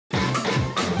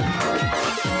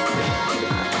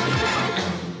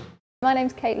my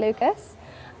name's Kate Lucas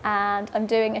and I'm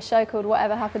doing a show called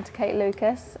Whatever Happened to Kate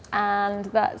Lucas, and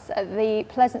that's at the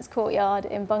Pleasance Courtyard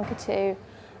in Bunker 2,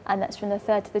 and that's from the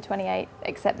 3rd to the 28th,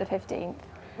 except the 15th.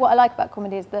 What I like about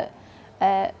comedy is that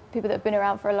people that have been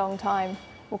around for a long time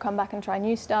will come back and try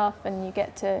new stuff, and you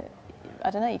get to,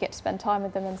 I don't know, you get to spend time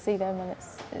with them and see them, and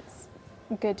it's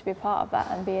good to be a part of that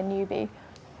and be a newbie.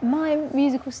 My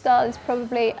musical style is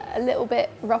probably a little bit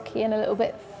rocky and a little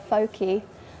bit folky,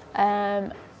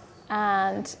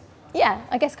 and yeah,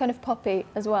 I guess kind of poppy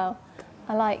as well.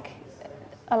 I like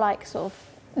sort of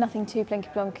nothing too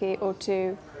plinky plonky or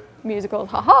too musical,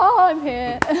 ha-ha, I'm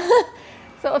here,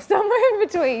 sort of somewhere in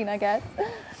between, I guess.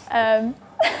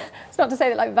 It's not to say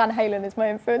that like Van Halen is my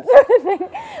influence or anything.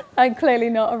 I'm clearly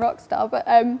not a rock star, but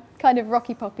kind of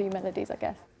rocky poppy melodies, I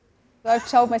guess. I've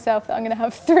told myself that I'm going to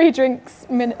have 3 drinks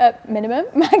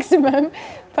maximum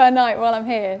per night while I'm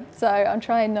here. So I'm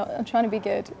trying to be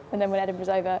good, and then when Edinburgh's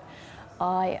over,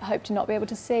 I hope to not be able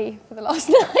to see for the last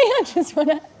night. I just want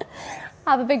to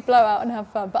have a big blowout and have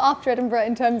fun. But after Edinburgh,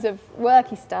 in terms of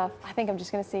worky stuff, I think I'm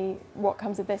just going to see what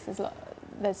comes of this.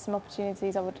 There's some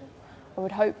opportunities I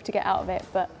would hope to get out of it,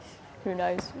 but who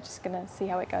knows? We're just going to see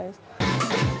how it goes.